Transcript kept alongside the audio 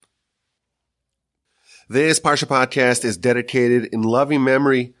This Parsha podcast is dedicated in loving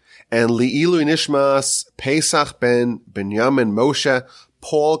memory and Li'ilu Nishmas Pesach ben Benjamin Moshe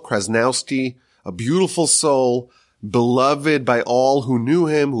Paul Krasnowski, a beautiful soul, beloved by all who knew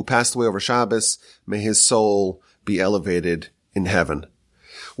him, who passed away over Shabbos. May his soul be elevated in heaven.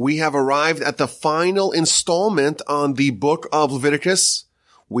 We have arrived at the final installment on the book of Leviticus.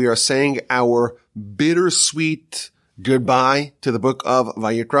 We are saying our bittersweet goodbye to the book of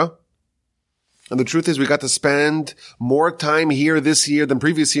Vayikra. And the truth is we got to spend more time here this year than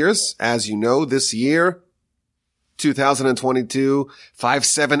previous years. As you know, this year, 2022,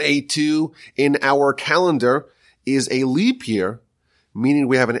 5782 in our calendar is a leap year, meaning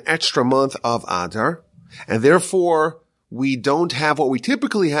we have an extra month of Adar. And therefore, we don't have what we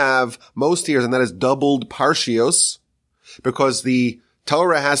typically have most years, and that is doubled Parshios, because the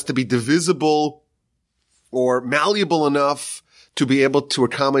Torah has to be divisible or malleable enough to be able to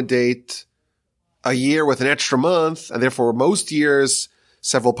accommodate a year with an extra month, and therefore most years,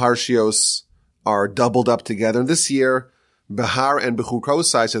 several Parshios are doubled up together. And this year, Behar and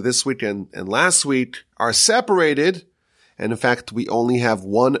Bechukosai, so this week and last week, are separated. And in fact, we only have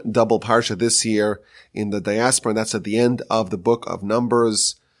one double Parsha this year in the diaspora, and that's at the end of the book of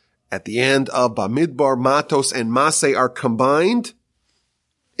Numbers. At the end of Bamidbar, Matos and Maseh are combined.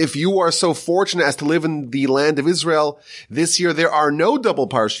 If you are so fortunate as to live in the land of Israel, this year there are no double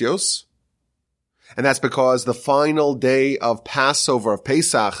Parshios. And that's because the final day of Passover, of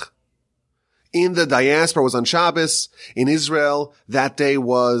Pesach, in the diaspora was on Shabbos. In Israel, that day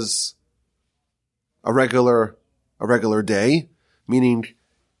was a regular day, meaning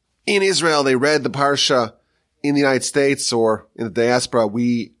in Israel they read the Parsha. In the United States or in the diaspora,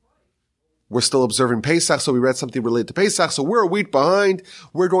 we were still observing Pesach, so we read something related to Pesach. So we're a week behind.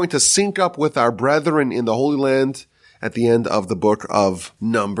 We're going to sync up with our brethren in the Holy Land at the end of the book of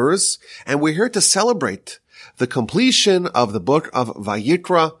Numbers. And we're here to celebrate the completion of the book of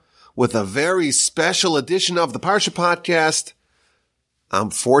Vayikra with a very special edition of the Parsha podcast. I'm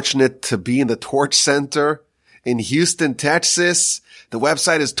fortunate to be in the Torch Center in Houston, Texas. The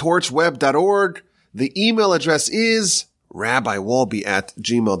website is torchweb.org. The email address is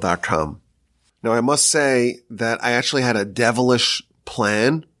rabbiwalby@gmail.com. Now, I must say that I actually had a devilish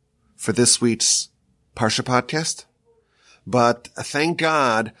plan for this week's Parsha podcast. But thank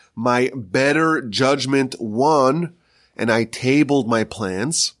God my better judgment won, and I tabled my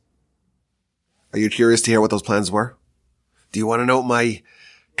plans. Are you curious to hear what those plans were? Do you want to know what my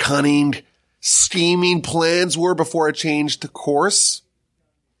cunning, scheming plans were before I changed course?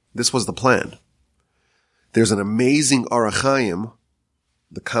 This was the plan. There's an amazing Orach Chaim,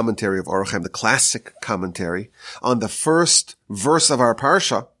 the commentary of Orach Chaim, the classic commentary, on the first verse of our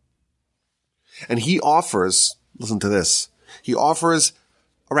Parsha. And he offers, listen to this, he offers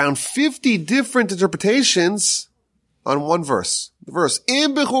around 50 different interpretations on one verse. The verse,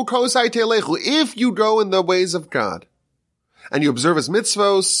 Im Bechukosai telechu, if you go in the ways of God, and you observe his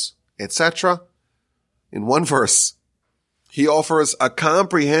mitzvos, etc. In one verse, he offers a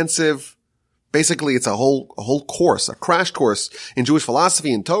comprehensive, basically it's a whole course, a crash course in Jewish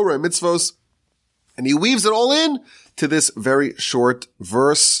philosophy and Torah and mitzvos, and he weaves it all in to this very short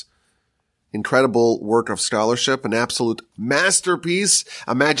verse. Incredible work of scholarship, an absolute masterpiece,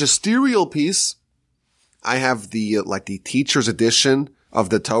 a magisterial piece. I have the teacher's edition of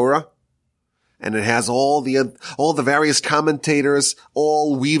the Torah, and it has all the various commentators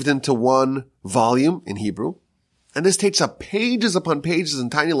all weaved into one volume in Hebrew. And this takes up pages upon pages in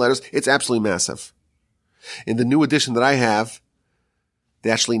tiny letters. It's absolutely massive. In the new edition that I have,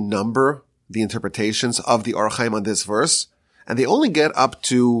 they actually number the interpretations of the Orach Chaim on this verse, and they only get up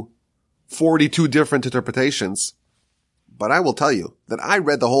to 42 different interpretations. But I will tell you that I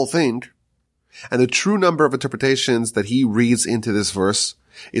read the whole thing, and the true number of interpretations that he reads into this verse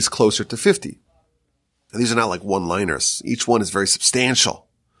is closer to 50. And these are not like one-liners. Each one is very substantial.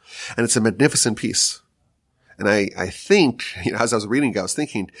 And it's a magnificent piece. And I think, as I was reading it, I was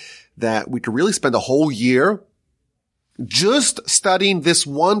thinking that we could really spend a whole year just studying this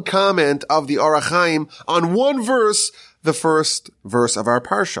one comment of the Orach Chaim on one verse, the first verse of our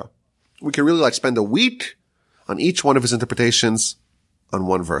Parsha. We could really spend a week on each one of his interpretations on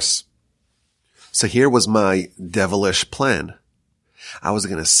one verse. So here was my devilish plan. I was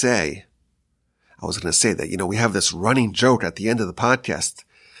going to say that, we have this running joke at the end of the podcast.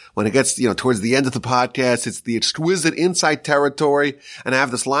 When it gets, towards the end of the podcast, it's the exquisite inside territory. And I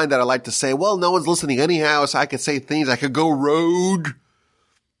have this line that I like to say, well, no one's listening anyhow, so I could say things. I could go rogue.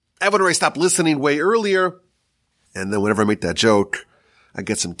 Everyone already stopped listening way earlier. And then whenever I make that joke, I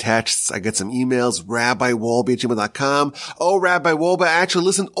get some texts. I get some emails. RabbiWolbe@gmail.com. Oh, Rabbi Wolbe, I actually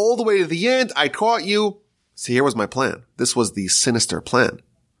listened all the way to the end. I caught you. See, here was my plan. This was the sinister plan.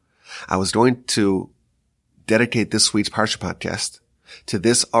 I was going to dedicate this week's Parsha podcast to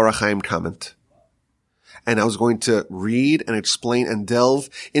this Orach Chaim comment. And I was going to read and explain and delve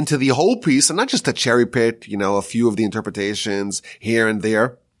into the whole piece, and not just to cherry pick, a few of the interpretations here and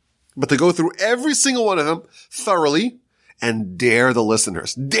there, but to go through every single one of them thoroughly and dare you to listen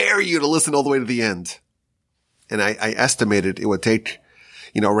all the way to the end. And I estimated it would take,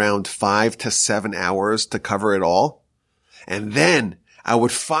 around 5 to 7 hours to cover it all. And then I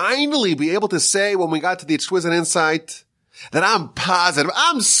would finally be able to say, when we got to the exquisite insight, that I'm positive,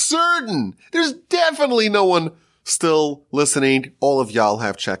 I'm certain there's definitely no one still listening. All of y'all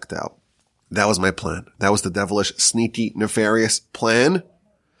have checked out. That was my plan. That was the devilish, sneaky, nefarious plan.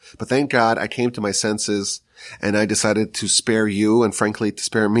 But thank God I came to my senses and I decided to spare you and frankly to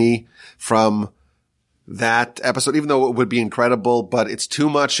spare me from that episode, even though it would be incredible, but it's too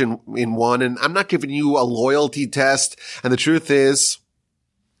much in one. And I'm not giving you a loyalty test. And the truth is,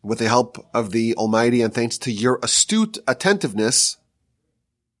 with the help of the Almighty and thanks to your astute attentiveness,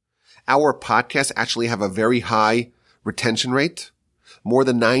 our podcasts actually have a very high retention rate. More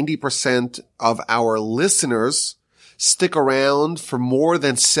than 90% of our listeners stick around for more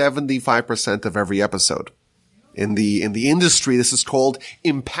than 75% of every episode. In the industry, this is called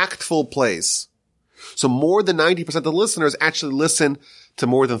impactful plays. So more than 90% of the listeners actually listen to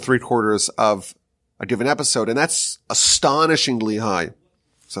more than 3/4 of a given episode, and that's astonishingly high.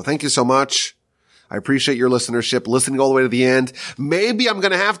 So thank you so much. I appreciate your listenership, listening all the way to the end. Maybe I'm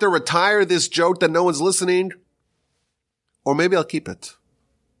going to have to retire this joke that no one's listening, or maybe I'll keep it.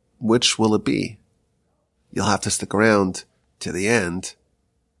 Which will it be? You'll have to stick around to the end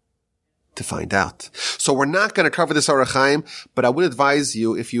to find out. So we're not going to cover this Orach Chaim, but I would advise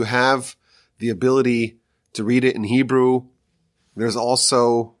you, if you have the ability to read it in Hebrew, it was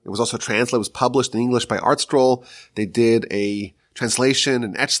also translated, it was published in English by ArtScroll. They did a translation,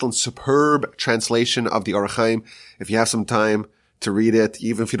 an excellent, superb translation of the Orach Chaim. If you have some time to read it,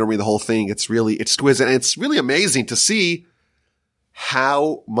 even if you don't read the whole thing, it's really exquisite. And it's really amazing to see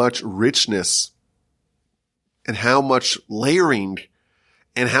how much richness and how much layering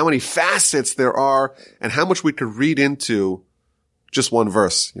and how many facets there are and how much we could read into just one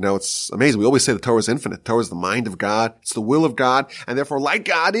verse. It's amazing. We always say the Torah is infinite. Torah is the mind of God. It's the will of God. And therefore, like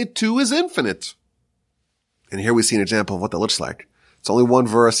God, it too is infinite. And here we see an example of what that looks like. It's only one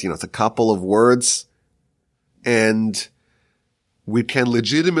verse, it's a couple of words. And we can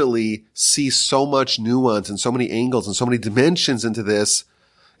legitimately see so much nuance and so many angles and so many dimensions into this.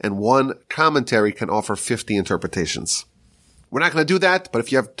 And one commentary can offer 50 interpretations. We're not going to do that, but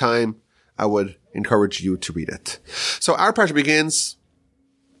if you have time, I would encourage you to read it. So our parsha begins,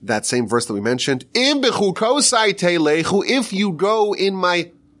 that same verse that we mentioned, in Bechukosai telechu, if you go in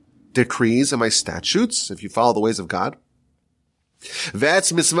my decrees and my statutes, if you follow the ways of God.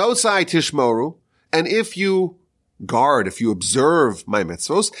 V'etz mitzvosai tishmoru, and if you guard, if you observe my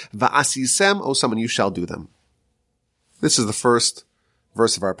mitzvos, va'asisem osam, and you shall do them. This is the first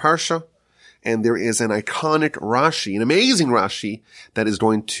verse of our parsha, and there is an iconic Rashi, an amazing Rashi, that is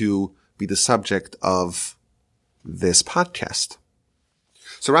going to be the subject of this podcast.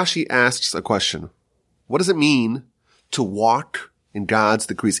 So Rashi asks a question. What does it mean to walk in God's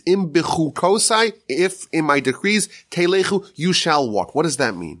decrees? Im Bechukosai, if in my decrees, telechu, you shall walk. What does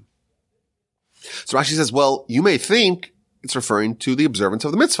that mean? So Rashi says, well, you may think it's referring to the observance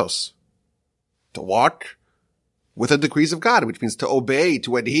of the mitzvos. To walk with the decrees of God, which means to obey,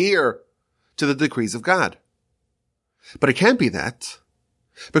 to adhere to the decrees of God. But it can't be that,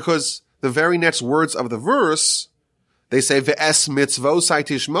 because the very next words of the verse, they say, Ve'es mitzvosai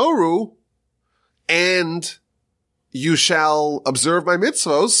tishmoru, and you shall observe my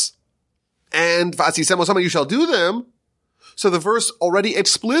mitzvos, and v'asisem osam, you shall do them. So the verse already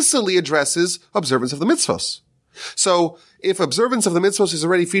explicitly addresses observance of the mitzvos. So if observance of the mitzvos is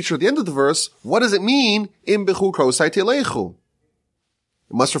already featured at the end of the verse, what does it mean, im bechukosai telechu?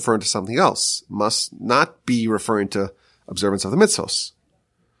 It must refer to something else. It must not be referring to observance of the mitzvos.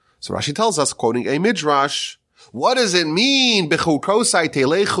 So Rashi tells us, quoting a midrash, what does it mean, bechukosai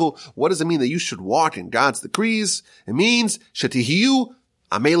telechu? What does it mean that you should walk in God's decrees? It means, shetihiyu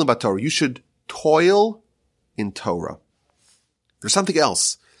amelim b'Torah. You should toil in Torah. There's something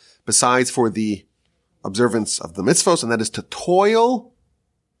else besides for the observance of the mitzvos, and that is to toil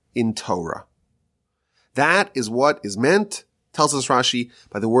in Torah. That is what is meant, tells us Rashi,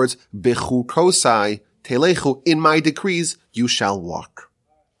 by the words, Bechukosai telechu, in my decrees you shall walk.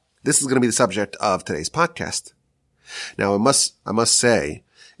 This is going to be the subject of today's podcast. Now, I must say,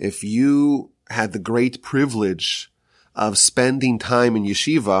 if you had the great privilege of spending time in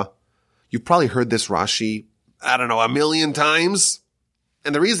yeshiva, you've probably heard this Rashi, I don't know, 1,000,000 times.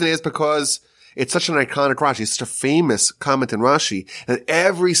 And the reason is because it's such an iconic Rashi. It's such a famous comment in Rashi that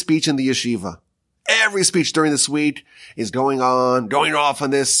every speech in the yeshiva, every speech during this week is going off on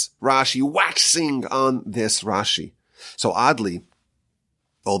this Rashi, waxing on this Rashi. So oddly,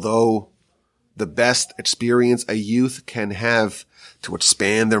 although the best experience a youth can have to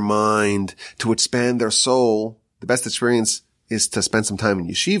expand their mind, to expand their soul, the best experience is to spend some time in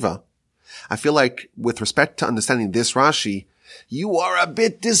yeshiva. I feel like with respect to understanding this Rashi, you are a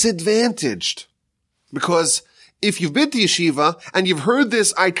bit disadvantaged. Because if you've been to yeshiva and you've heard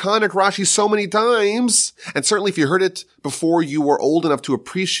this iconic Rashi so many times, and certainly if you heard it before you were old enough to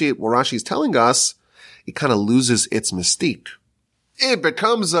appreciate what Rashi is telling us, it kind of loses its mystique. It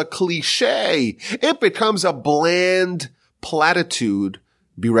becomes a cliche. It becomes a bland platitude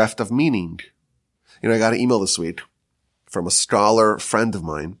bereft of meaning. You know, I got an email this week from a scholar friend of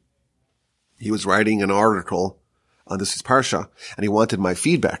mine. He was writing an article on this week's Parsha, and he wanted my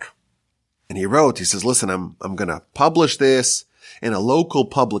feedback. And he says, listen, I'm going to publish this in a local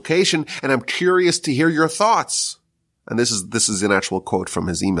publication, and I'm curious to hear your thoughts. And this is an actual quote from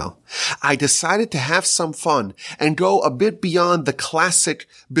his email. I decided to have some fun and go a bit beyond the classic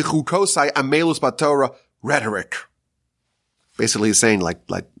Bechukosai Amelus Batorah rhetoric. Basically he's saying like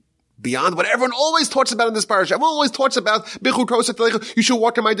beyond what everyone always talks about in this parasha. Everyone always talks about Bechukosai, you should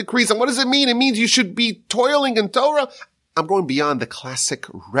walk in my decrees. And what does it mean? It means you should be toiling in Torah. I'm going beyond the classic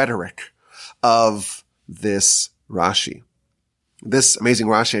rhetoric of this Rashi. This amazing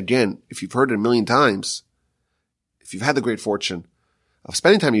Rashi, again, if you've heard it 1,000,000 times, if you've had the great fortune of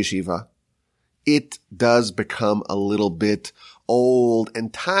spending time in yeshiva, it does become a little bit old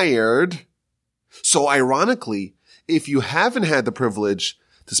and tired. So ironically, if you haven't had the privilege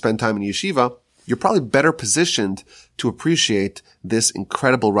to spend time in yeshiva, you're probably better positioned to appreciate this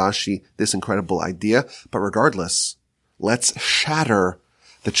incredible Rashi, this incredible idea. But regardless, let's shatter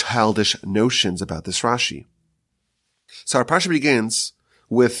the childish notions about this Rashi. So our Parsha begins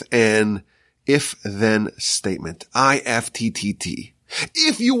with an if-then statement. IFTTT.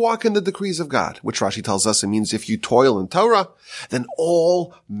 If you walk in the decrees of God, which Rashi tells us it means if you toil in Torah, then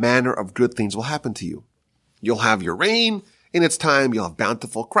all manner of good things will happen to you. You'll have your rain in its time. You'll have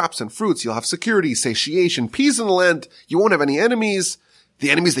bountiful crops and fruits. You'll have security, satiation, peace in the land. You won't have any enemies.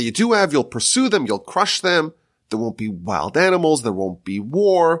 The enemies that you do have, you'll pursue them. You'll crush them. There won't be wild animals. There won't be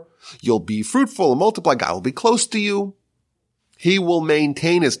war. You'll be fruitful and multiply. God will be close to you. He will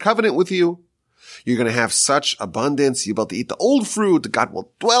maintain his covenant with you. You're going to have such abundance. You'll be able to eat the old fruit. God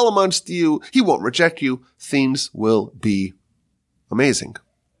will dwell amongst you. He won't reject you. Things will be amazing.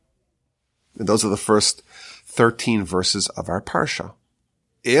 And those are the first 13 verses of our Parsha.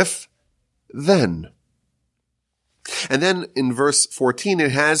 If, then. And then in verse 14,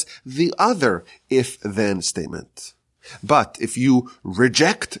 it has the other if-then statement. But if you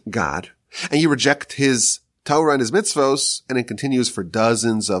reject God and you reject his Torah and his mitzvos, and it continues for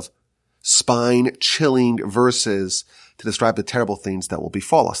dozens of spine-chilling verses to describe the terrible things that will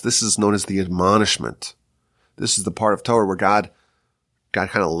befall us. This is known as the admonishment. This is the part of Torah where God kind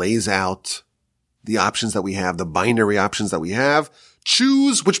of lays out the options that we have, the binary options that we have.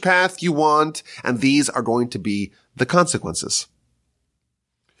 Choose which path you want, and these are going to be the consequences.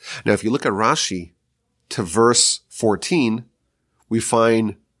 Now, if you look at Rashi to verse 14, we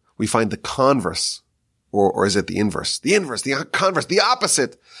find the converse, or is it the inverse? The inverse, the converse, the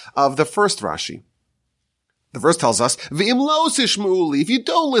opposite of the first Rashi. The verse tells us, "V'im lo tishma'u li," if you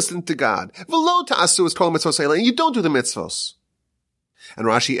don't listen to God, "V'lo ta'asu es kol mitzvos ha'ela," and you don't do the mitzvos. And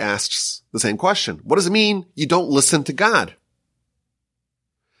Rashi asks the same question. What does it mean you don't listen to God?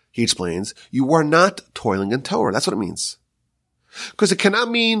 He explains, you are not toiling in Torah. That's what it means. Because it cannot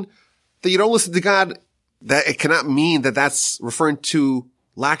mean that you don't listen to God, that it cannot mean that that's referring to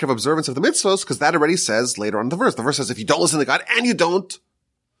lack of observance of the mitzvos, because that already says later on in the verse. The verse says if you don't listen to God and you don't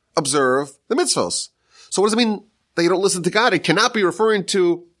observe the mitzvos. So what does it mean that you don't listen to God? It cannot be referring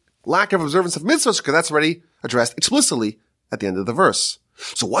to lack of observance of mitzvos, because that's already addressed explicitly at the end of the verse.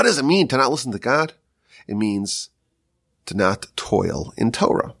 So what does it mean to not listen to God? It means to not toil in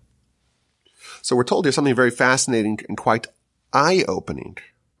Torah. So we're told here something very fascinating and quite eye-opening.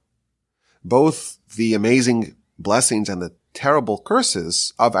 Both the amazing blessings and the terrible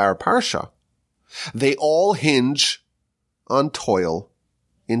curses of our Parsha, they all hinge on toil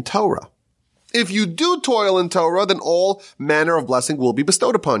in Torah. If you do toil in Torah, then all manner of blessing will be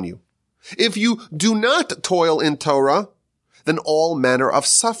bestowed upon you. If you do not toil in Torah, then all manner of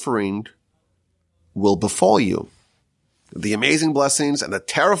suffering will befall you. The amazing blessings and the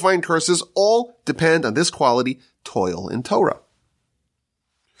terrifying curses all depend on this quality, toil in Torah.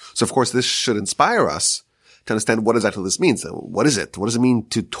 So of course this should inspire us to understand what exactly this means. What is it? What does it mean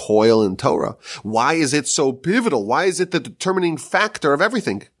to toil in Torah? Why is it so pivotal? Why is it the determining factor of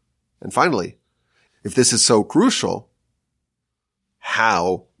everything? And finally, if this is so crucial,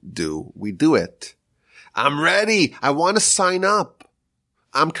 how do we do it? I'm ready. I want to sign up.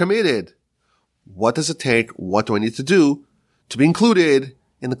 I'm committed. What does it take? What do I need to do to be included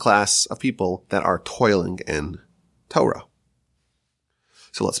in the class of people that are toiling in Torah?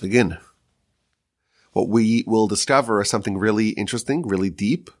 So let's begin. What we will discover is something really interesting, really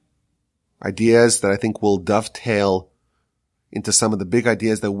deep. Ideas that I think will dovetail into some of the big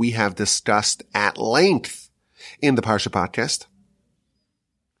ideas that we have discussed at length in the Parsha podcast.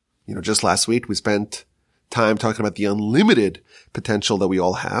 Just last week we spent time talking about the unlimited potential that we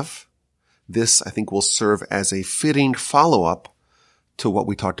all have. This, I think, will serve as a fitting follow-up to what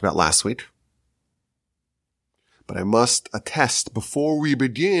we talked about last week. But I must attest before we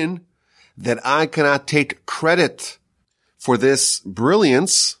begin that I cannot take credit for this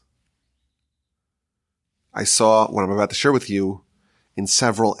brilliance I saw what I'm about to share with you in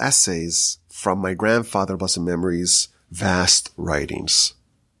several essays from my grandfather, blessed memory's vast writings.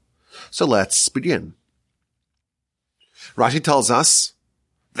 So let's begin. Rashi tells us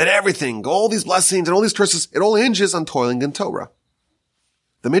that everything, all these blessings and all these curses, it all hinges on toiling in Torah.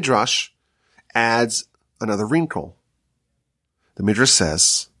 The Midrash adds another wrinkle. The Midrash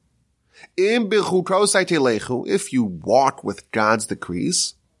says, "Im Bechukosai telechu," if you walk with God's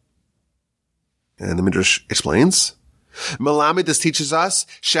decrees. And the Midrash explains, Melamed, this teaches us,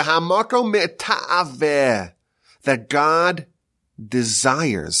 Shehamako me'ta'aveh, that God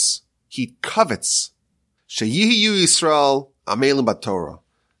desires, He covets, Sheyihiyu Yisrael amelim b'Torah,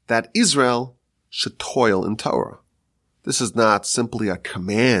 that Israel should toil in Torah. This is not simply a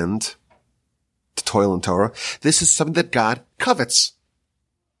command to toil in Torah. This is something that God covets.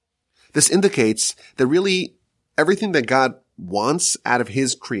 This indicates that really everything that God wants out of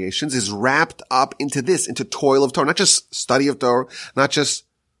His creations is wrapped up into this, into toil of Torah, not just study of Torah, not just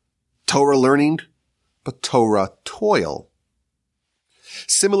Torah learning, but Torah toil.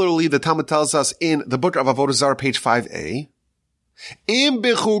 Similarly, the Talmud tells us in the book of Avodah Zarah, page 5a, Im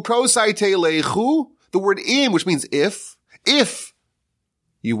bechukosai telechu, the word im, which means if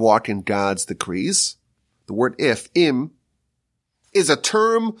you walk in God's decrees, the word if, im, is a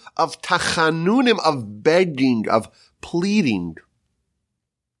term of tachanunim, of begging, of pleading.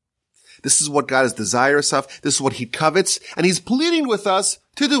 This is what God is desirous of. This is what He covets, and He's pleading with us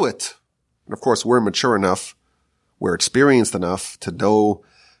to do it. And of course, we're mature enough, we're experienced enough to know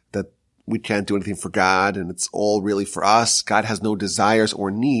that we can't do anything for God, and it's all really for us. God has no desires or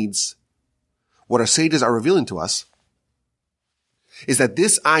needs. What our sages are revealing to us is that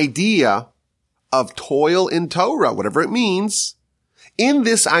this idea of toil in Torah, whatever it means, in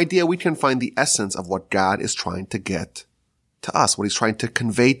this idea we can find the essence of what God is trying to get to us, what He's trying to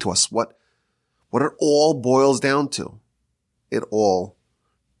convey to us, what it all boils down to. It all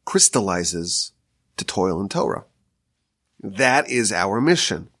crystallizes to toil in Torah. That is our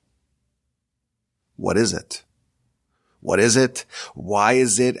mission. What is it? What is it? Why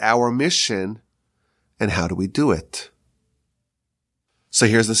is it our mission? And how do we do it? So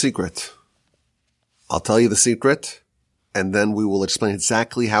here's the secret. I'll tell you the secret, and then we will explain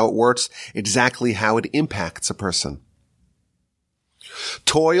exactly how it works, exactly how it impacts a person.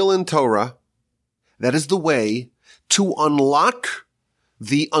 Toil in Torah, that is the way to unlock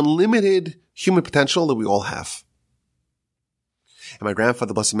the unlimited human potential that we all have. And my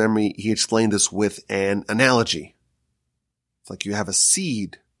grandfather, blessed memory, he explained this with an analogy. It's like you have a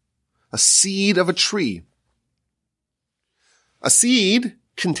seed of a tree. A seed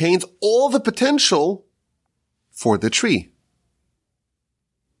contains all the potential for the tree,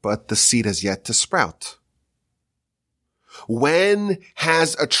 but the seed has yet to sprout. When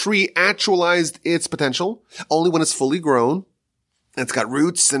has a tree actualized its potential? Only when it's fully grown. It's got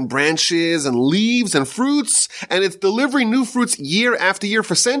roots and branches and leaves and fruits, and it's delivering new fruits year after year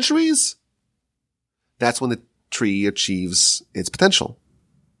for centuries. That's when the tree achieves its potential.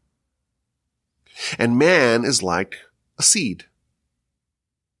 And man is like a seed.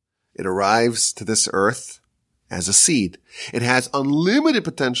 It arrives to this earth as a seed. It has unlimited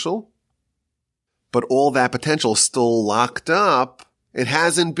potential, but all that potential is still locked up. It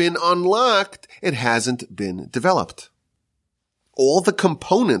hasn't been unlocked. It hasn't been developed. All the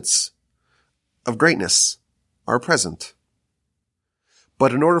components of greatness are present.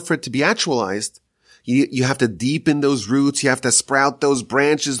 But in order for it to be actualized, you have to deepen those roots. You have to sprout those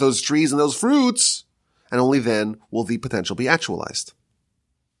branches, those trees, and those fruits. and only then will the potential be actualized.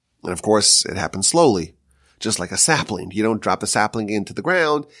 And of course, it happens slowly, just like a sapling. You don't drop the sapling into the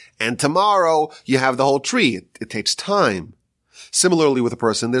ground, and tomorrow you have the whole tree. It takes time. Similarly with a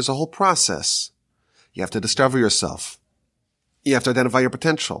person, there's a whole process. You have to discover yourself. You have to identify your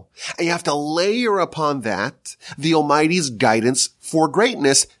potential. And you have to layer upon that the Almighty's guidance for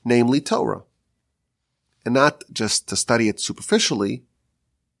greatness, namely Torah. And not just to study it superficially,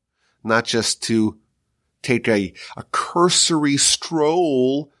 not just to take a cursory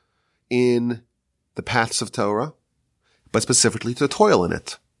stroll in the paths of Torah, but specifically to toil in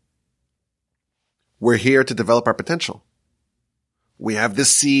it. We're here to develop our potential. We have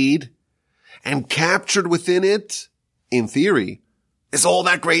this seed, and captured within it, in theory, is all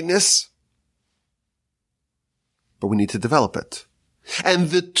that greatness. But we need to develop it. And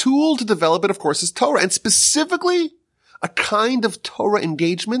the tool to develop it, of course, is Torah, and specifically a kind of Torah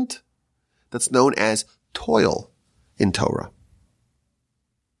engagement that's known as toil in Torah.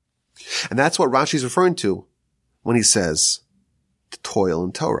 And that's what Rashi is referring to when he says to toil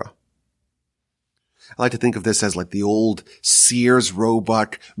in Torah. I like to think of this as like the old Sears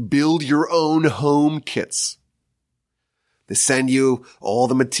Roebuck build your own home kits. They send you all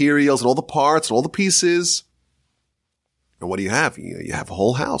the materials and all the parts and all the pieces. And what do you have? You have a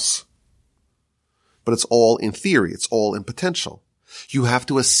whole house. But it's all in theory. It's all in potential. You have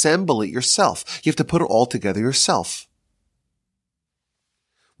to assemble it yourself. You have to put it all together yourself.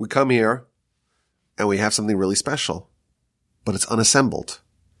 We come here and we have something really special, but it's unassembled.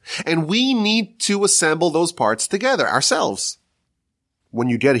 And we need to assemble those parts together ourselves. When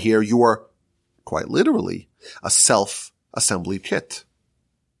you get here, you are quite literally a self-assembly kit.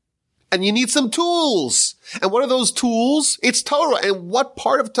 And you need some tools. And what are those tools? It's Torah. And what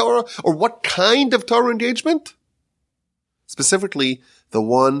part of Torah, or what kind of Torah engagement? Specifically, the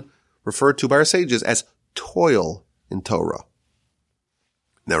one referred to by our sages as toil in Torah.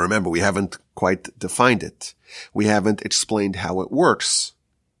 Now remember, we haven't quite defined it. We haven't explained how it works.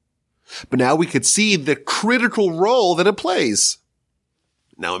 But now we could see the critical role that it plays.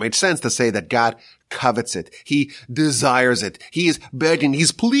 Now it makes sense to say that God covets it. He desires it. He is begging.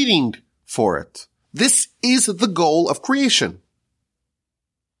 He's pleading for it. This is the goal of creation.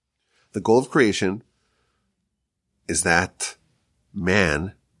 The goal of creation is that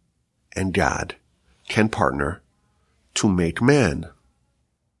man and God can partner to make man.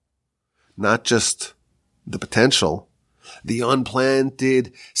 Not just the potential, the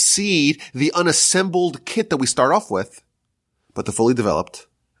unplanted seed, the unassembled kit that we start off with, but the fully developed,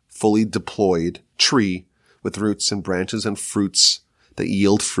 fully deployed tree with roots and branches and fruits that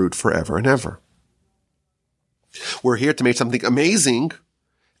yield fruit forever and ever. We're here to make something amazing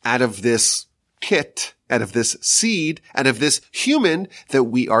out of this kit, out of this seed, out of this human that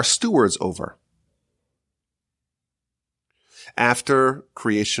we are stewards over. After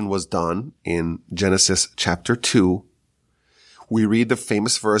creation was done in Genesis chapter 2, we read the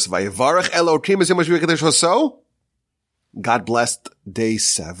famous verse, Vayevarech Elokim es yom hashvi'i v'kadeshoso. God blessed day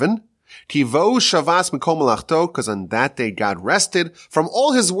 7. Tivo shavas mikol malachto, because on that day God rested from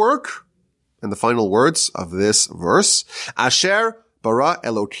all his work. And the final words of this verse, Asher bara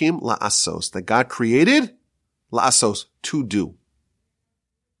Elokim la'asos, that God created la'asos, to do.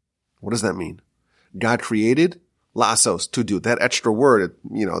 What does that mean? God created la'asos, to do. That extra word,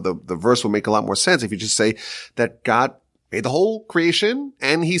 the verse will make a lot more sense if you just say that God made the whole creation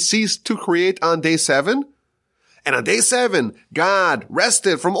and he ceased to create on day 7. And on day 7, God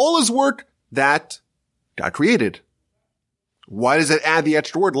rested from all his work that God created. Why does it add the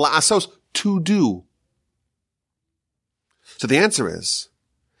extra word, la'asos, to do? So the answer is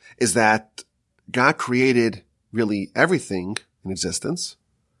that God created really everything in existence,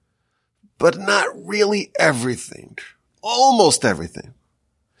 but not really everything. Almost everything.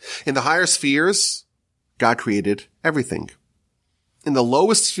 In the higher spheres, God created everything. In the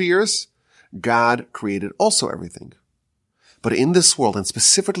lowest spheres, God created also everything. But in this world, and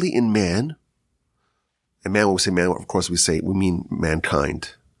specifically in man, and man, when we say man, of course we mean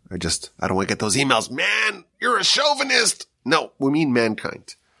mankind. I don't want to get those emails. Man, you're a chauvinist. No, we mean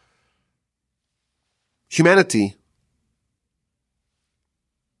mankind. Humanity,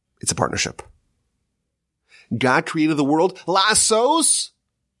 it's a partnership. God created the world, la'asos.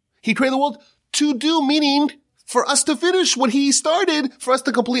 He created the world to do, meaning for us to finish what he started, for us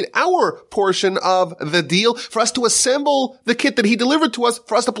to complete our portion of the deal, for us to assemble the kit that he delivered to us,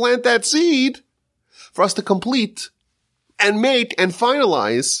 for us to plant that seed, for us to complete and make and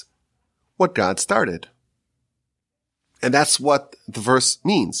finalize what God started. And that's what the verse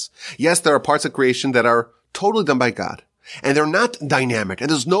means. Yes, there are parts of creation that are totally done by God, and they're not dynamic, and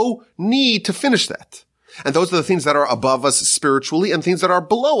there's no need to finish that. And those are the things that are above us spiritually and things that are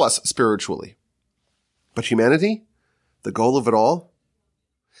below us spiritually. But humanity, the goal of it all,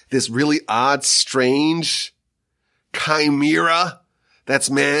 this really odd, strange chimera that's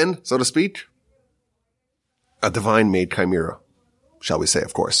man, so to speak, a divine-made chimera, shall we say,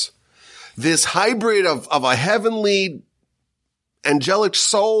 of course. This hybrid of a heavenly, angelic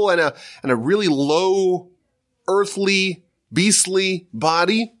soul and a really low, earthly, beastly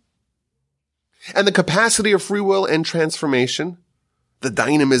body, and the capacity of free will and transformation, the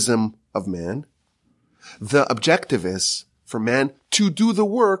dynamism of man. The objective is for man to do the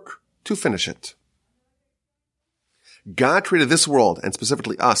work to finish it. God created this world, and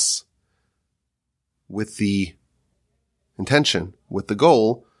specifically us, with the intention, with the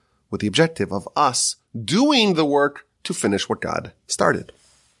goal, with the objective of us doing the work to finish what God started.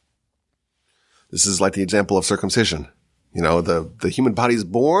 This is like the example of circumcision. You know, the human body is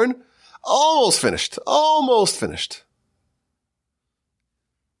born, almost finished.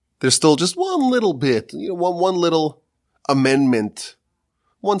 There's still just one little bit, one little amendment,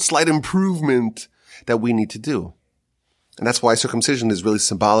 one slight improvement that we need to do. And that's why circumcision is really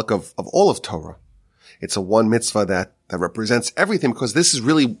symbolic of all of Torah. It's a one mitzvah that represents everything, because this is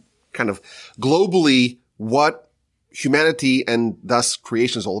really kind of globally what humanity and thus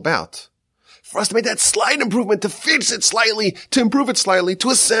creation is all about. For us to make that slight improvement, to fix it slightly, to improve it slightly, to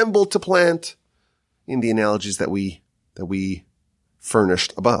assemble, to plant, in the analogies that we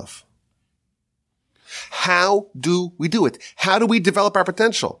furnished above. How do we do it? How do we develop our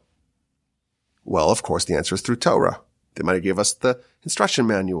potential? Well, of course, the answer is through Torah. They might have given us the instruction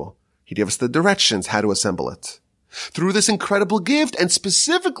manual. He gave us the directions how to assemble it. Through this incredible gift, and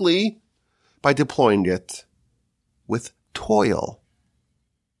specifically by deploying it with toil.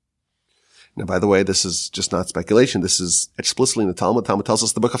 Now, by the way, this is just not speculation. This is explicitly in the Talmud. Talmud tells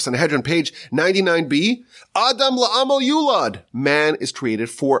us, the book of Sanhedrin, page 99b, Adam la'amal yulad. Man is created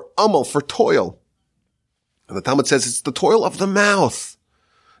for amal, for toil. And the Talmud says it's the toil of the mouth,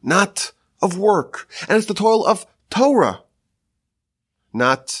 not of work. And it's the toil of Torah,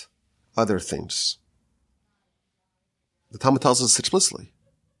 not other things. The Talmud tells us explicitly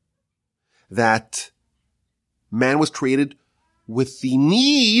that man was created with the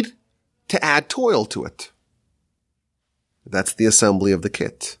need to add toil to it. That's the assembly of the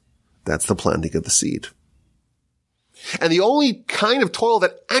kit. That's the planting of the seed. And the only kind of toil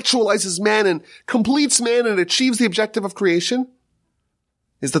that actualizes man and completes man and achieves the objective of creation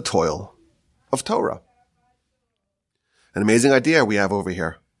is the toil of Torah. An amazing idea we have over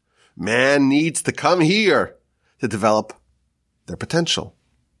here. Man needs to come here to develop their potential.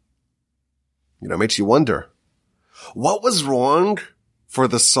 It makes you wonder, what was wrong for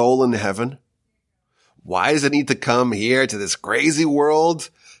the soul in heaven? Why does it need to come here to this crazy world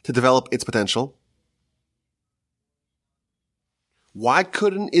to develop its potential? Why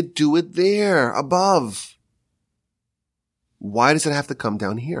couldn't it do it there, above? Why does it have to come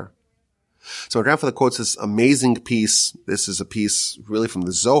down here? So my grandfather quotes this amazing piece. This is a piece really from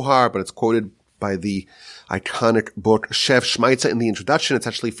the Zohar, but it's quoted by the iconic book Shev Shmaitza in the introduction. It's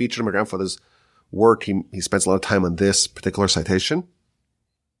actually featured in my grandfather's work. He spends a lot of time on this particular citation.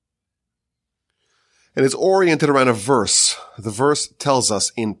 And it's oriented around a verse. The verse tells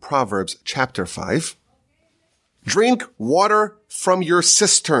us in Proverbs chapter 5, drink water from your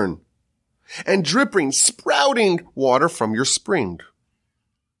cistern and dripping, sprouting water from your spring.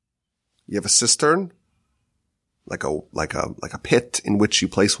 You have a cistern, like a pit in which you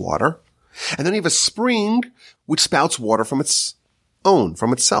place water. And then you have a spring which spouts water from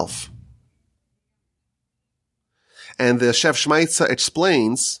itself. And the Shev Shmaitza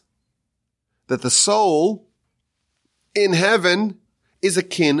explains that the soul in heaven is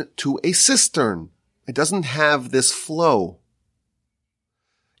akin to a cistern. It doesn't have this flow.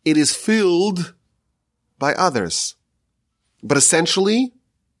 It is filled by others. But essentially,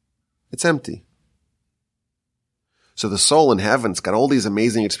 it's empty. So the soul in heaven's got all these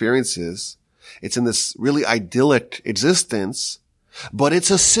amazing experiences. It's in this really idyllic existence, but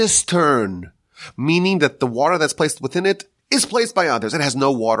it's a cistern, meaning that the water that's placed within it is placed by others. It has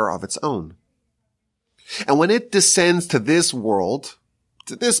no water of its own. And when it descends to this world,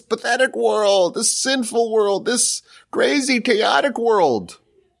 to this pathetic world, this sinful world, this crazy, chaotic world,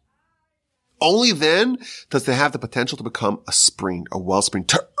 only then does it have the potential to become a spring, a wellspring,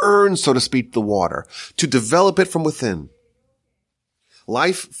 to earn, so to speak, the water, to develop it from within.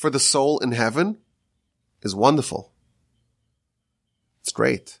 Life for the soul in heaven is wonderful. It's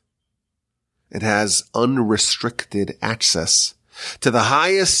great. It has unrestricted access to the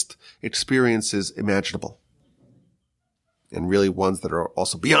highest experiences imaginable, and really ones that are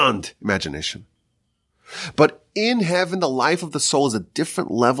also beyond imagination. But in heaven, the life of the soul is a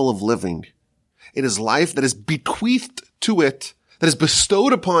different level of living. It is life that is bequeathed to it, that is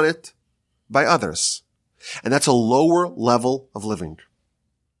bestowed upon it by others. And that's a lower level of living.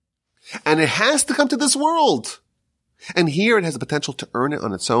 And it has to come to this world. And here it has the potential to earn it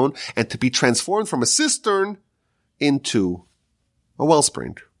on its own and to be transformed from a cistern into a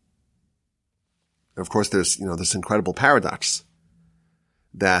wellspring. And of course, there's, this incredible paradox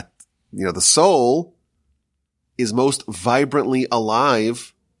that, the soul is most vibrantly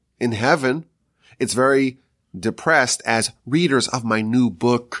alive in heaven. It's very depressed, as readers of my new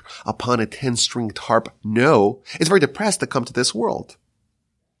book, Upon a 10-Stringed Harp, know. It's very depressed to come to this world.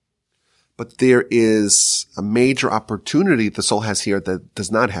 But there is a major opportunity the soul has here that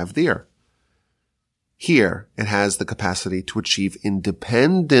does not have there. Here, it has the capacity to achieve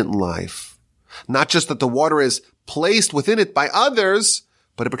independent life. Not just that the water is placed within it by others,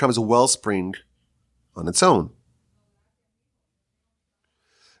 but it becomes a wellspring on its own.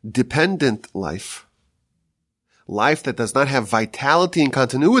 Dependent life, life that does not have vitality and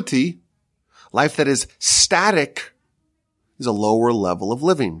continuity, life that is static, is a lower level of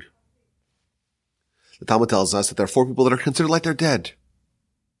living. The Talmud tells us that there are 4 people that are considered like they're dead.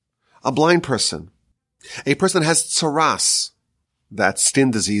 A blind person, a person that has tsaras, that skin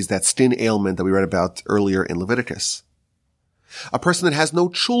disease, that skin ailment that we read about earlier in Leviticus. A person that has no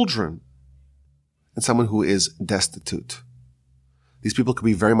children, and someone who is destitute. These people could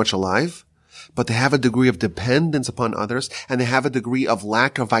be very much alive, but they have a degree of dependence upon others, and they have a degree of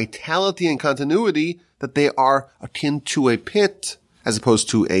lack of vitality and continuity that they are akin to a pit as opposed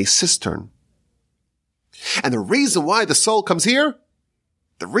to a cistern. And the reason why the soul comes here,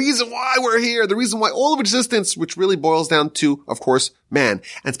 the reason why we're here, the reason why all of existence, which really boils down to, of course, man,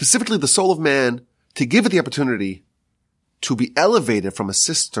 and specifically the soul of man, to give it the opportunity to be elevated from a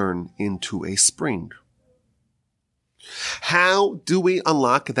cistern into a spring. How do we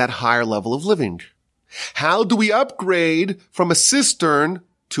unlock that higher level of living? How do we upgrade from a cistern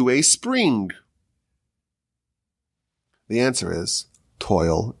to a spring? The answer is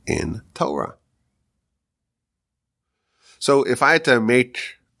toil in Torah. So if I had to make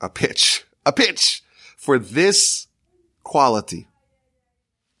a pitch for this quality,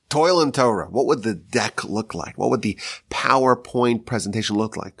 toil in Torah, what would the deck look like? What would the PowerPoint presentation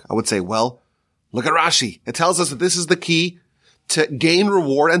look like? I would say, well, look at Rashi. It tells us that this is the key to gain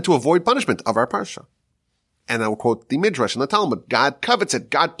reward and to avoid punishment of our Parsha. And I will quote the Midrash and the Talmud. God covets it.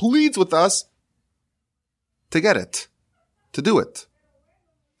 God pleads with us to get it, to do it.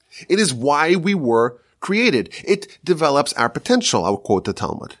 It is why we were created. It develops our potential. I will quote the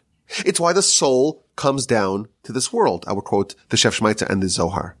Talmud. It's why the soul comes down to this world. I will quote the Shef Shmaitza and the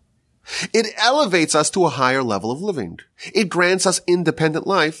Zohar. It elevates us to a higher level of living. It grants us independent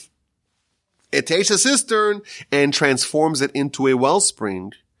life. It takes a cistern and transforms it into a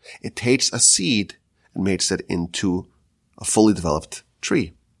wellspring. It takes a seed and makes it into a fully developed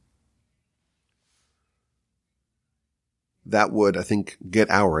tree. That would, I think, get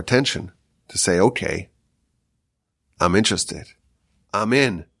our attention to say, okay, I'm interested. I'm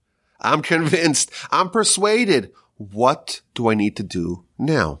in. I'm convinced. I'm persuaded. What do I need to do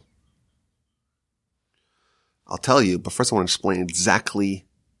now? I'll tell you, but first I want to explain exactly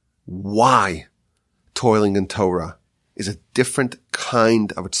why toiling in Torah is a different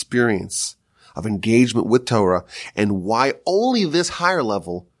kind of experience, of engagement with Torah, and why only this higher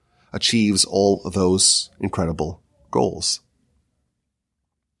level achieves all of those incredible goals.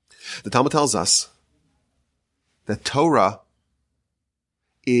 The Talmud tells us that Torah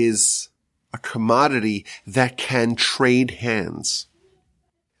is a commodity that can trade hands.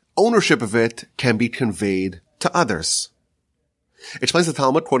 Ownership of it can be conveyed to others. Explains the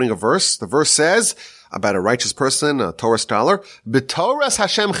Talmud, quoting a verse. The verse says about a righteous person, a Torah scholar, B'Torahs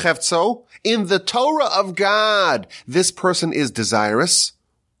Hashem chefzo, in the Torah of God, this person is desirous,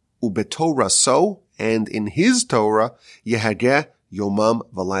 u'betorah so, and in his Torah, yehageh yomam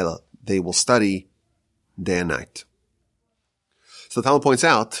v'layla. They will study day and night. So the Talmud points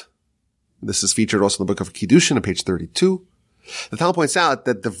out, this is featured also in the book of Kiddushin on page 32, the Talmud points out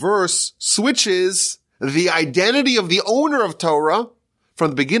that the verse switches the identity of the owner of Torah from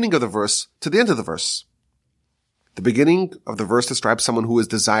the beginning of the verse to the end of the verse. The beginning of the verse describes someone who is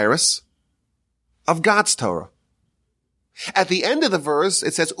desirous of God's Torah. At the end of the verse,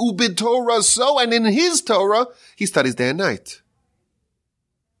 it says, Ubid Torah so, and in his Torah, he studies day and night.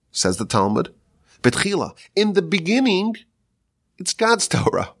 Says the Talmud, Betchila, in the beginning, it's God's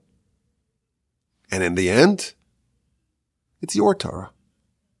Torah. And in the end, it's your Torah.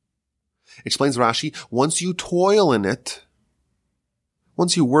 Explains Rashi, once you toil in it,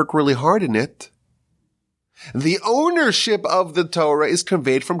 once you work really hard in it, The ownership of the Torah is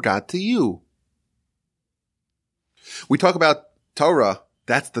conveyed from God to you. We talk about Torah.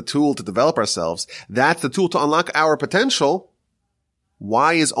 That's the tool to develop ourselves. That's the tool to unlock our potential.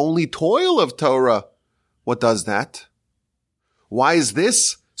 Why is only toil of Torah what does that? Why is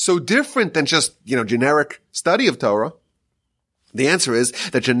this so different than just, generic study of Torah? The answer is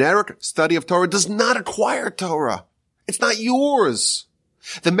that generic study of Torah does not acquire Torah. It's not yours.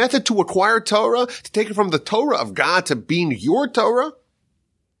 The method to acquire Torah, to take it from the Torah of God to being your Torah,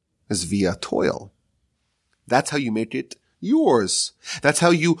 is via toil. That's how you make it yours. That's how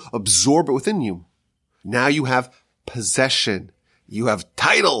you absorb it within you. Now you have possession. You have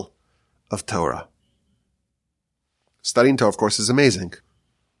title of Torah. Studying Torah, of course, is amazing.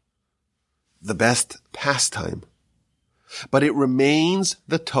 The best pastime. But it remains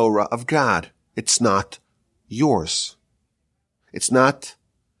the Torah of God. It's not yours. It's not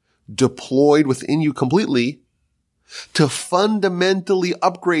deployed within you completely to fundamentally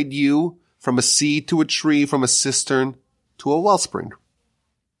upgrade you from a seed to a tree, from a cistern to a wellspring.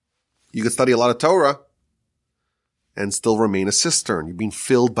 You can study a lot of Torah and still remain a cistern. You're being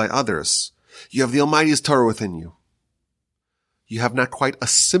filled by others. You have the Almighty's Torah within you. You have not quite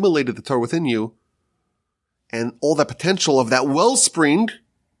assimilated the Torah within you, and all that potential of that wellspring,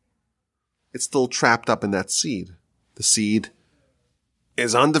 it's still trapped up in that seed. The seed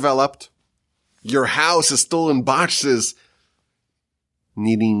is undeveloped. Your house is still in boxes,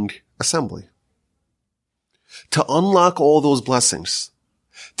 needing assembly. To unlock all those blessings,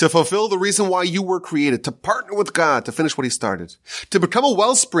 to fulfill the reason why you were created, to partner with God, to finish what He started, to become a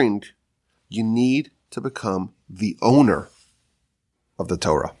wellspring, you need to become the owner of the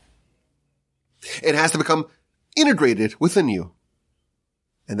Torah. It has to become integrated within you.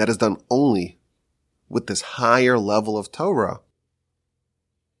 And that is done only with this higher level of Torah,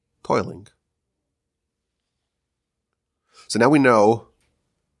 toiling. So now we know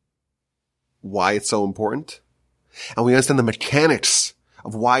why it's so important, and we understand the mechanics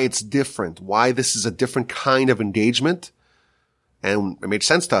of why it's different, why this is a different kind of engagement, and it made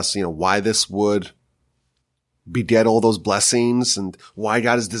sense to us, why this would beget all those blessings and why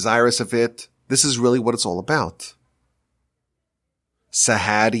God is desirous of it. This is really what it's all about. So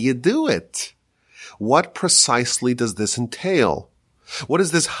how do you do it? What precisely does this entail? What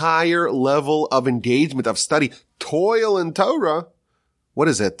is this higher level of engagement, of study, toil in Torah? What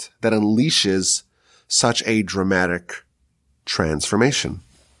is it that unleashes such a dramatic transformation?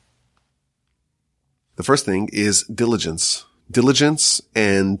 The first thing is diligence. Diligence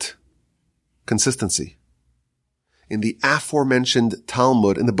and consistency. In the aforementioned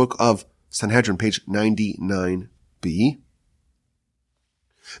Talmud, in the book of Sanhedrin, page 99b,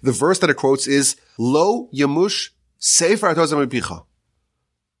 the verse that it quotes is, Lo yamush sefer HaTorah mipicha.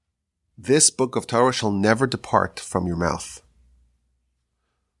 This book of Torah shall never depart from your mouth.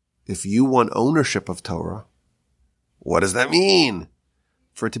 If you want ownership of Torah, what does that mean?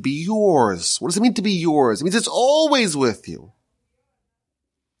 For it to be yours. What does it mean to be yours? It means it's always with you.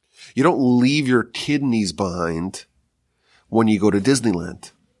 You don't leave your kidneys behind when you go to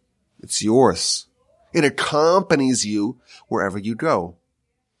Disneyland. It's yours. It accompanies you wherever you go.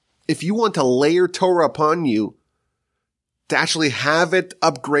 If you want to layer Torah upon you, to actually have it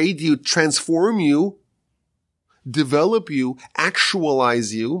upgrade you, transform you, develop you,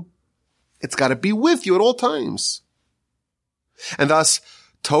 actualize you, it's got to be with you at all times. And thus,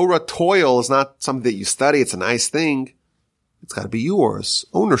 Torah toil is not something that you study. It's a nice thing. It's got to be yours.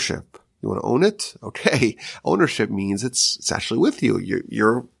 Ownership. You want to own it? Okay. Ownership means it's actually with you.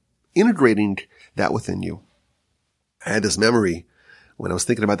 You're integrating that within you. I had this memory when I was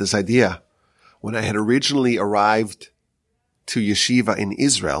thinking about this idea. When I had originally arrived to yeshiva in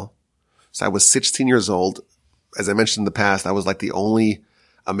Israel, so I was 16 years old. As I mentioned in the past, I was like the only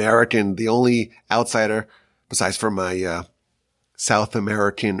American, the only outsider, besides for my South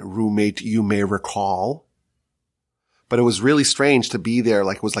American roommate, you may recall. But it was really strange to be there,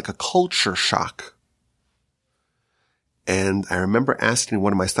 like it was like a culture shock. And I remember asking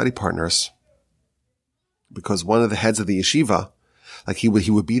one of my study partners, because one of the heads of the yeshiva, like he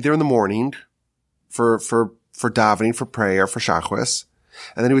would be there in the morning for davening, for prayer, for shachris,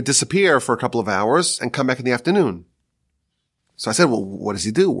 and then he would disappear for a couple of hours and come back in the afternoon. So I said, well, what does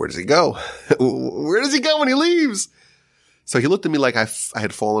he do? Where does he go? Where does he go when he leaves? So he looked at me like I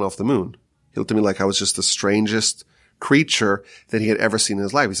had fallen off the moon. He looked at me like I was just the strangest creature that he had ever seen in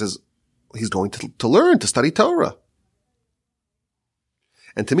his life. He says, he's going to learn, to study Torah.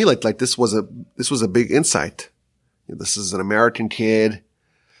 And to me, like this was a big insight. This is an American kid,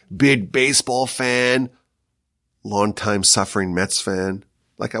 big baseball fan, longtime suffering Mets fan.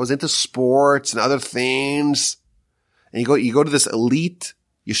 like I was into sports and other things, and you go to this elite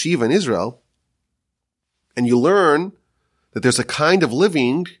yeshiva in Israel, and you learn that there's a kind of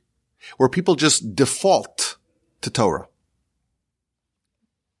living where people just default to Torah.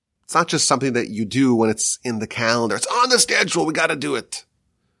 It's not just something that you do when it's in the calendar. It's on the schedule. We got to do it.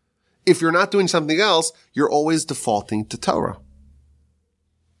 If you're not doing something else, you're always defaulting to Torah.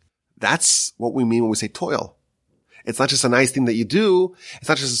 That's what we mean when we say toil. It's not just a nice thing that you do. It's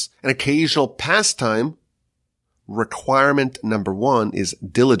not just an occasional pastime. Requirement number one is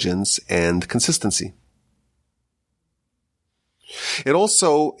diligence and consistency. It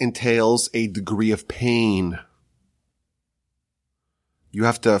also entails a degree of pain. You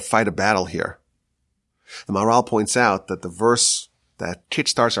have to fight a battle here. The Maharal points out that the verse that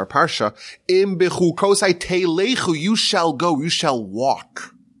kickstarts our Parsha, Im Bechukosai telechu, you shall go, you shall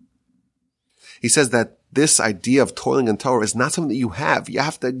walk. He says that this idea of toiling in Torah is not something that you have. You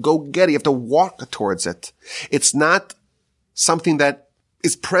have to go get it. You have to walk towards it. It's not something that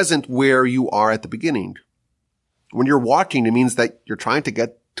is present where you are at the beginning. When you're walking, it means that you're trying to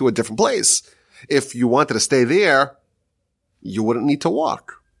get to a different place. If you wanted to stay there, you wouldn't need to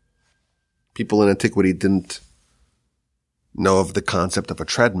walk. People in antiquity didn't know of the concept of a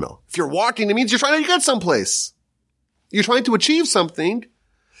treadmill. If you're walking, it means you're trying to get someplace. You're trying to achieve something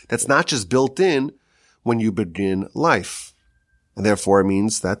that's not just built in when you begin life. And therefore it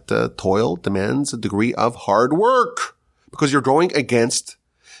means that toil demands a degree of hard work because you're going against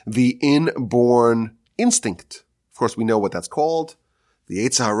the inborn instinct. Of course, we know what that's called. The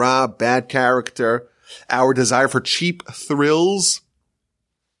Yetzer Hara, bad character, our desire for cheap thrills,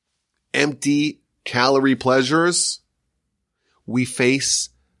 empty calorie pleasures. We face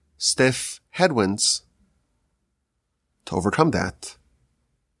stiff headwinds to overcome that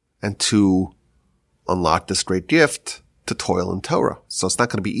and to unlock this great gift to toil in Torah. So it's not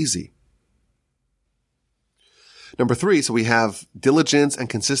going to be easy. Number 3, so we have diligence and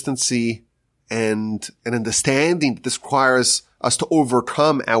consistency and an understanding that this requires us to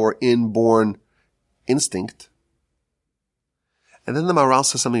overcome our inborn instinct. And then the Maharal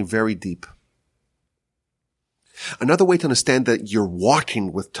says something very deep. Another way to understand that you're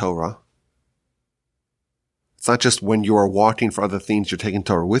walking with Torah, it's not just when you are walking for other things, you're taking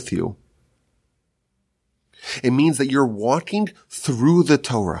Torah with you. It means that you're walking through the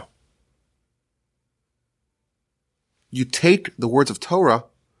Torah. You take the words of Torah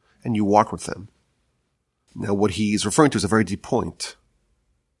and you walk with them. Now, what he's referring to is a very deep point.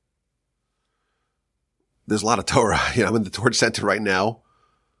 There's a lot of Torah. I'm in the Torah Center right now,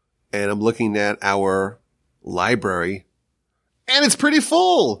 and I'm looking at our library, and it's pretty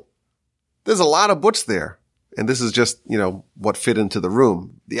full. There's a lot of books there. And this is just, what fit into the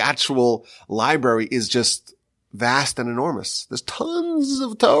room. The actual library is just vast and enormous. There's tons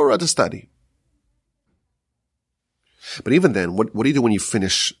of Torah to study. But even then, what do you do when you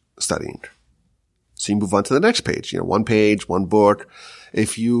finish studying? So you move on to the next page. One page, one book.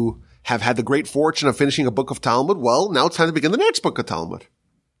 If you have had the great fortune of finishing a book of Talmud, well, now it's time to begin the next book of Talmud.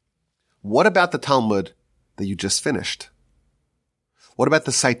 What about the Talmud that you just finished? What about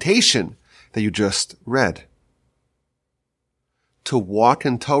the citation that you just read? To walk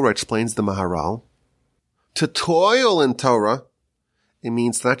in Torah, explains the Maharal. To toil in Torah, it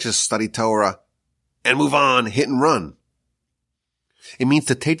means not just study Torah and move on, hit and run. It means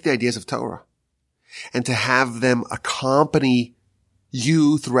to take the ideas of Torah and to have them accompany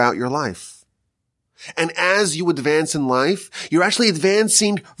you throughout your life. And as you advance in life, you're actually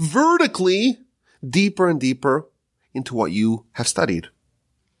advancing vertically deeper and deeper into what you have studied.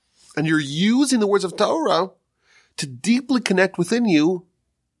 And you're using the words of Torah to deeply connect within you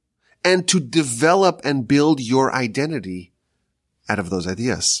and to develop and build your identity out of those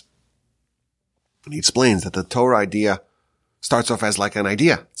ideas. And he explains that the Torah idea starts off as like an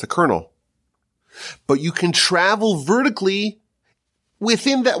idea. It's a kernel. But you can travel vertically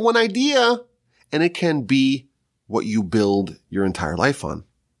within that one idea, and it can be what you build your entire life on.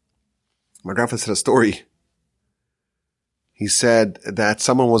 My grandfather said a story. He said that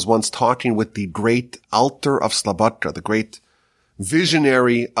someone was once talking with the great Alter of Slobodka, the great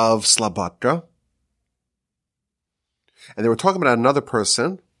visionary of Slobodka. And they were talking about another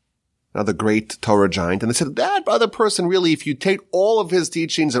person, another great Torah giant. And they said, that other person really, if you take all of his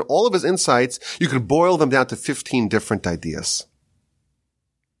teachings and all of his insights, you could boil them down to 15 different ideas.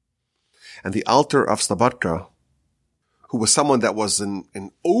 And the Alter of Slobodka, who was someone that was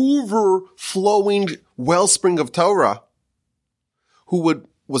an overflowing wellspring of Torah, who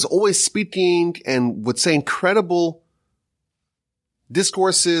was always speaking and would say incredible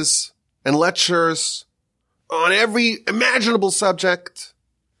discourses and lectures on every imaginable subject.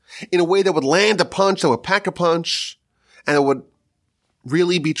 in a way that would land a punch, that would pack a punch, and it would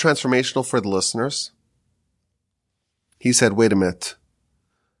really be transformational for the listeners. He said, wait a minute.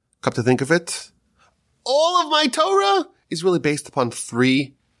 Come to think of it, all of my Torah is really based upon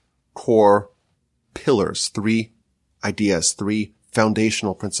three core pillars, three ideas, three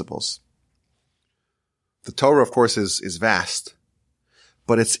foundational principles. The Torah, of course, is vast,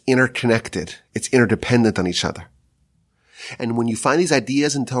 but it's interconnected. It's interdependent on each other. And when you find these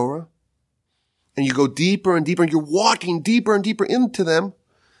ideas in Torah, and you go deeper and deeper, and you're walking deeper and deeper into them,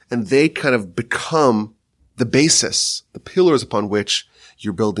 and they kind of become the basis, the pillars upon which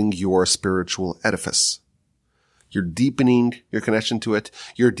you're building your spiritual edifice. You're deepening your connection to it.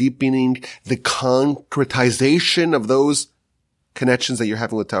 You're deepening the concretization of those connections that you're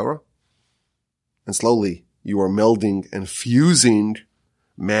having with Torah. And slowly you are melding and fusing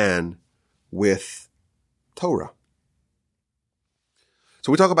man with Torah.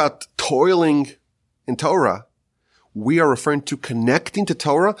 So we talk about toiling in Torah. We are referring to connecting to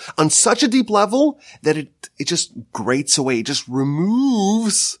Torah on such a deep level that it just grates away. It just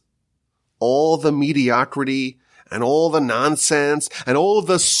removes all the mediocrity and all the nonsense and all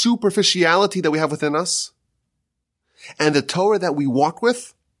the superficiality that we have within us. And the Torah that we walk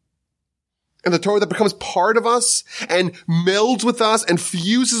with, and the Torah that becomes part of us and melds with us and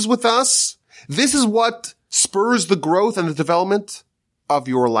fuses with us, this is what spurs the growth and the development of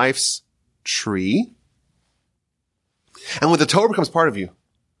your life's tree. And when the Torah becomes part of you,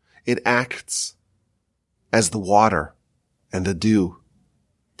 it acts as the water and the dew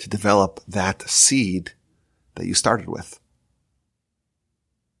to develop that seed that you started with.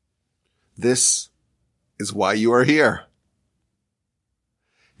 This is why you are here.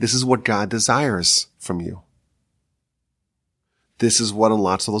 This is what God desires from you. This is what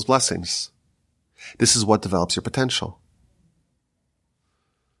unlocks all those blessings. This is what develops your potential.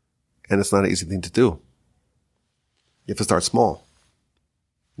 And it's not an easy thing to do. You have to start small.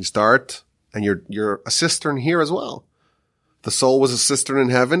 You start, and you're a cistern here as well. The soul was a cistern in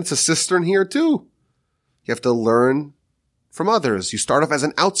heaven. It's a cistern here too. You have to learn from others. You start off as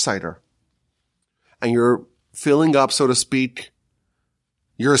an outsider. And you're filling up, so to speak,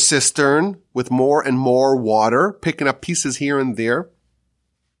 your cistern with more and more water, picking up pieces here and there,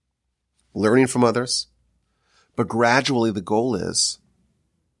 learning from others. But gradually the goal is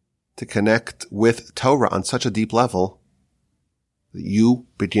to connect with Torah on such a deep level that you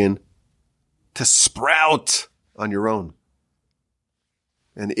begin to sprout on your own.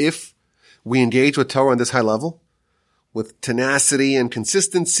 And if we engage with Torah on this high level, with tenacity and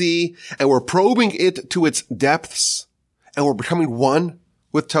consistency, and we're probing it to its depths, and we're becoming one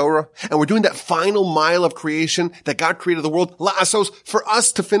with Torah, and we're doing that final mile of creation that God created the world, la'asos, for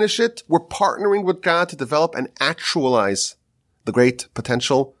us to finish it, we're partnering with God to develop and actualize the great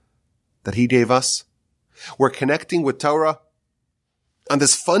potential that He gave us. We're connecting with Torah on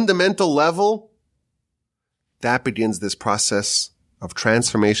this fundamental level. That begins this process of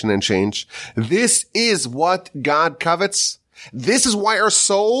transformation and change. This is what God covets. This is why our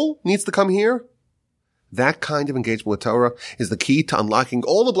soul needs to come here. That kind of engagement with Torah is the key to unlocking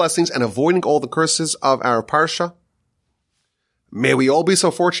all the blessings and avoiding all the curses of our Parsha. May we all be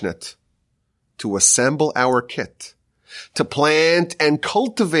so fortunate to assemble our kit, to plant and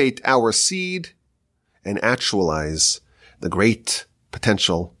cultivate our seed, and actualize the great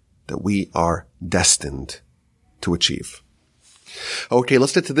potential that we are destined to achieve. Okay,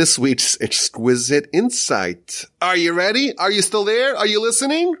 let's get to this week's exquisite insight. Are you ready? Are you still there? Are you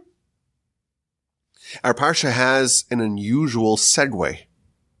listening? Our Parsha has an unusual segue.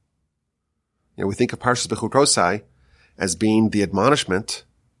 We think of Parsha's Bechukosai as being the admonishment,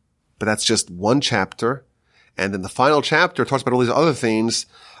 but that's just one chapter. And then the final chapter talks about all these other things,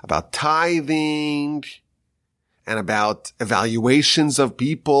 about tithing and about evaluations of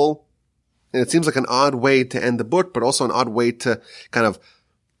people. And it seems like an odd way to end the book, but also an odd way to kind of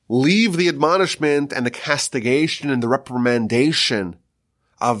leave the admonishment and the castigation and the reprimandation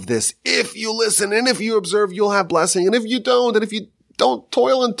of this. If you listen and if you observe, you'll have blessing. And if you don't, and if you don't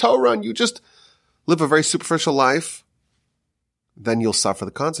toil in Torah and you just live a very superficial life, then you'll suffer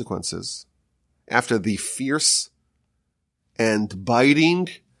the consequences. After the fierce and biting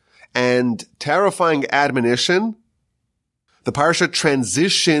and terrifying admonition, the Parsha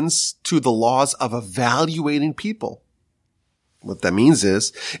transitions to the laws of evaluating people. What that means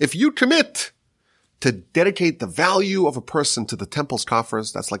is, if you commit to dedicate the value of a person to the temple's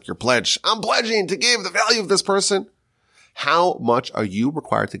coffers, that's like your pledge. I'm pledging to give the value of this person. How much are you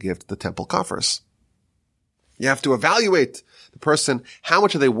required to give to the temple coffers? You have to evaluate the person. How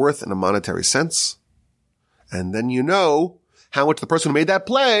much are they worth in a monetary sense? And then you know how much the person who made that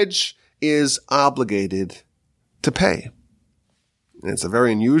pledge is obligated to pay. And it's a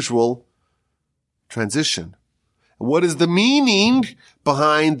very unusual transition. What is the meaning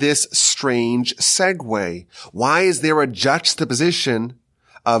behind this strange segue? Why is there a juxtaposition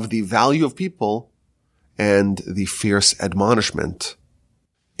of the value of people and the fierce admonishment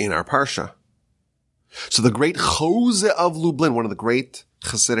in our Parsha? So the great Chose of Lublin, one of the great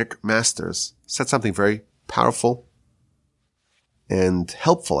Hasidic masters, said something very powerful and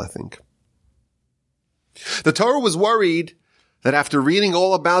helpful, I think. The Torah was worried that after reading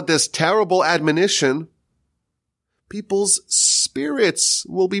all about this terrible admonition, people's spirits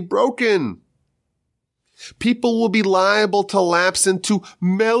will be broken. People will be liable to lapse into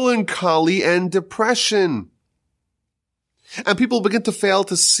melancholy and depression. And people will begin to fail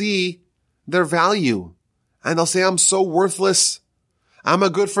to see their value. And they'll say, I'm so worthless. I'm a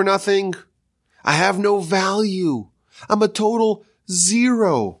good for nothing. I have no value. I'm a total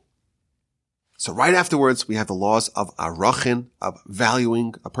zero. So right afterwards, we have the laws of arachin, of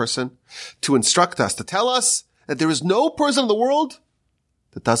valuing a person, to instruct us, to tell us that there is no person in the world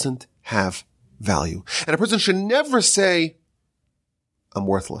that doesn't have value. And a person should never say, I'm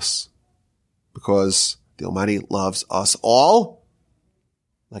worthless, because the Almighty loves us all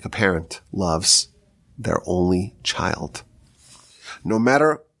like a parent loves their only child. No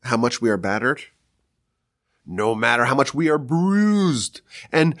matter how much we are battered, no matter how much we are bruised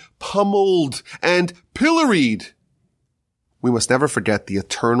and pummeled and pilloried, we must never forget the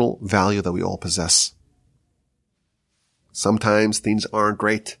eternal value that we all possess. Sometimes things aren't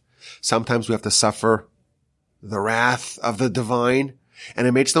great. Sometimes we have to suffer the wrath of the divine, and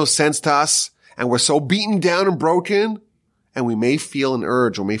it makes no sense to us, and we're so beaten down and broken, and we may feel an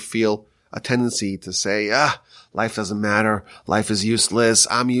urge or may feel a tendency to say, life doesn't matter. Life is useless.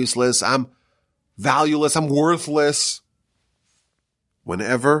 I'm valueless. I'm worthless.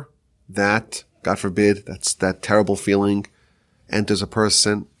 Whenever that, God forbid, that terrible feeling enters a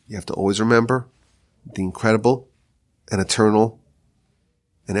person, you have to always remember the incredible and eternal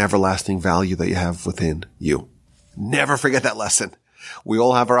and everlasting value that you have within you. Never forget that lesson. We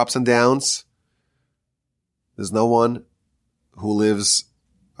all have our ups and downs. There's no one who lives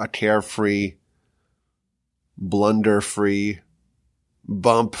a carefree, blunder-free,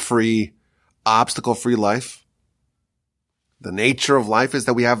 bump-free, obstacle-free life. The nature of life is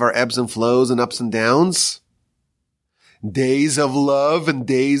that we have our ebbs and flows and ups and downs, days of love and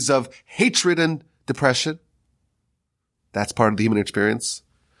days of hatred and depression. That's part of the human experience.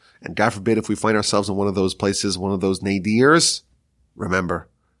 And God forbid if we find ourselves in one of those places, one of those nadirs, remember,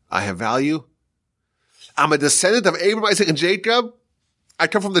 I have value. I'm a descendant of Abraham, Isaac, and Jacob. I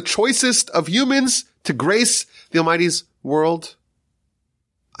come from the choicest of humans to grace the Almighty's world.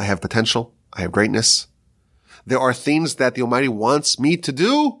 I have potential. I have greatness. There are things that the Almighty wants me to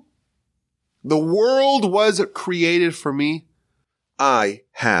do. The world was created for me. I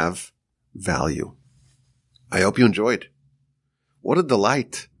have value. I hope you enjoyed. What a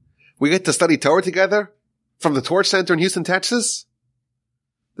delight. We get to study Torah together from the Torch Center in Houston, Texas.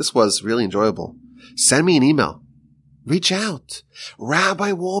 This was really enjoyable. Send me an email. Reach out.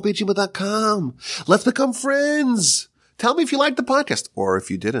 RabbiWolbe@gmail.com. Let's become friends. Tell me if you liked the podcast or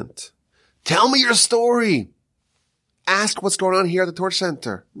if you didn't. Tell me your story. Ask what's going on here at the Torch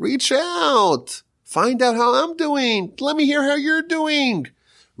Center. Reach out. Find out how I'm doing. Let me hear how you're doing.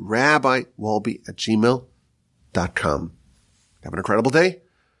 RabbiWolbe@gmail.com. Have an incredible day,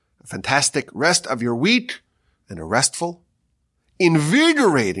 a fantastic rest of your week, and a restful,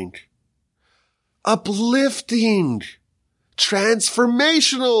 invigorating, uplifting,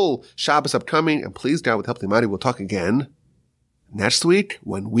 transformational Shabbos upcoming. And please, God, with help of the Almighty, we'll talk again next week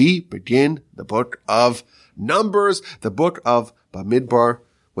when we begin the book of Numbers, the book of Bamidbar,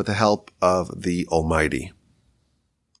 with the help of the Almighty.